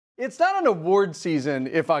It's not an award season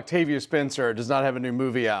if Octavia Spencer does not have a new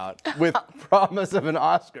movie out with promise of an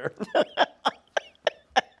Oscar.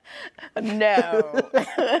 No.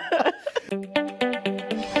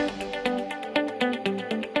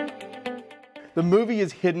 The movie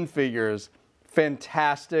is Hidden Figures.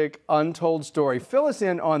 Fantastic, untold story. Fill us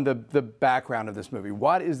in on the background of this movie.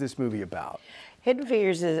 What is this movie about? Hidden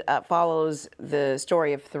Figures follows the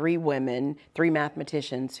story of three women, three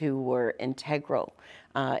mathematicians who were integral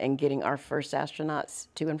in getting our first astronauts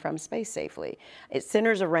to and from space safely. It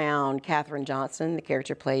centers around Katherine Johnson, the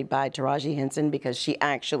character played by Taraji Henson, because she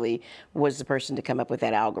actually was the person to come up with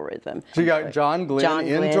that algorithm. So you got John Glenn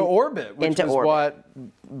into orbit, which is what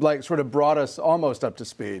sort of brought us almost up to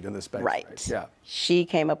speed in the space race. Yeah. She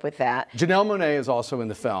came up with that. Janelle Monáe is also in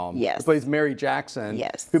the film. Yes. Who plays Mary Jackson.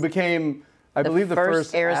 Yes. Who became, I believe, the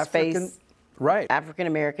first aerospace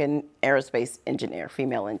African-American aerospace engineer,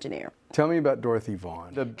 female engineer. Tell me about Dorothy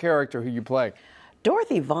Vaughan, the character who you play.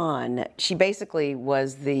 Dorothy Vaughan, she basically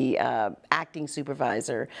was the acting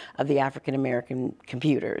supervisor of the African-American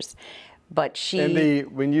computers. But she...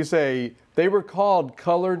 And when you say, they were called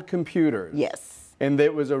colored computers. Yes. And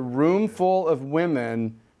it was a room full of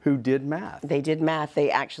women who did math. They did math.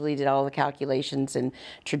 They actually did all the calculations and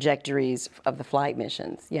trajectories of the flight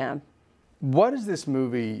missions, yeah. What does this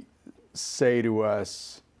movie say to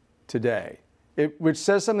us today? Which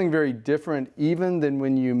says something very different even than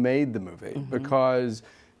when you made the movie, because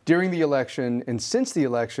during the election and since the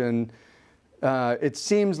election, it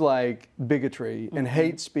seems like bigotry and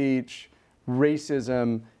hate speech,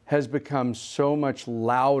 racism has become so much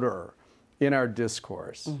louder in our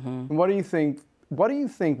discourse. And what do you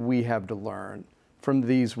think we have to learn from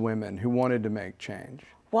these women who wanted to make change?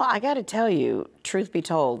 Well, I got to tell you, truth be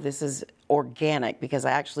told, this is organic because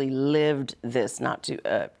I actually lived this not 2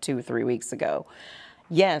 or 3 weeks ago.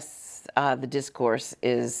 Yes, the discourse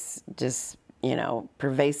is just,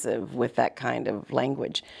 pervasive with that kind of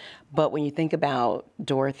language. But when you think about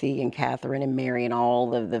Dorothy and Catherine and Mary and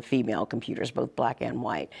all of the female computers, both black and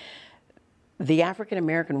white, the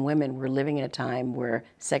African-American women were living in a time where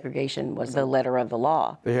segregation was the letter of the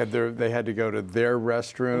law. They had to go to their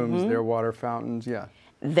restrooms, their water fountains, yeah.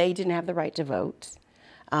 They didn't have the right to vote.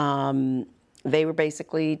 They were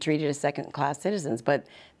basically treated as second-class citizens, but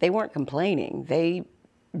they weren't complaining. They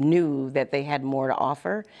knew that they had more to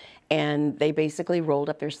offer, and they basically rolled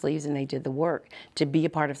up their sleeves and they did the work to be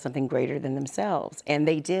a part of something greater than themselves, and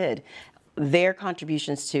they did. Their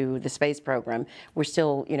contributions to the space program, we're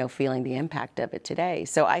still, feeling the impact of it today.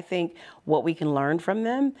 So I think what we can learn from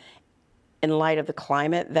them in light of the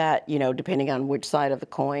climate that, depending on which side of the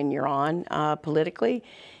coin you're on politically,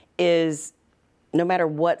 is no matter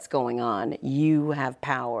what's going on, you have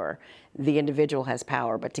power. The individual has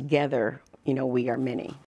power, but together, we are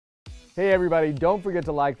many. Hey everybody, don't forget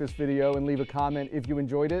to like this video and leave a comment if you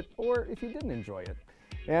enjoyed it or if you didn't enjoy it.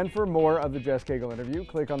 And for more of the Jess Cagle interview,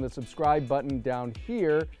 click on the subscribe button down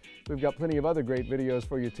here. We've got plenty of other great videos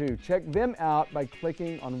for you too. Check them out by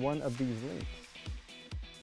clicking on one of these links.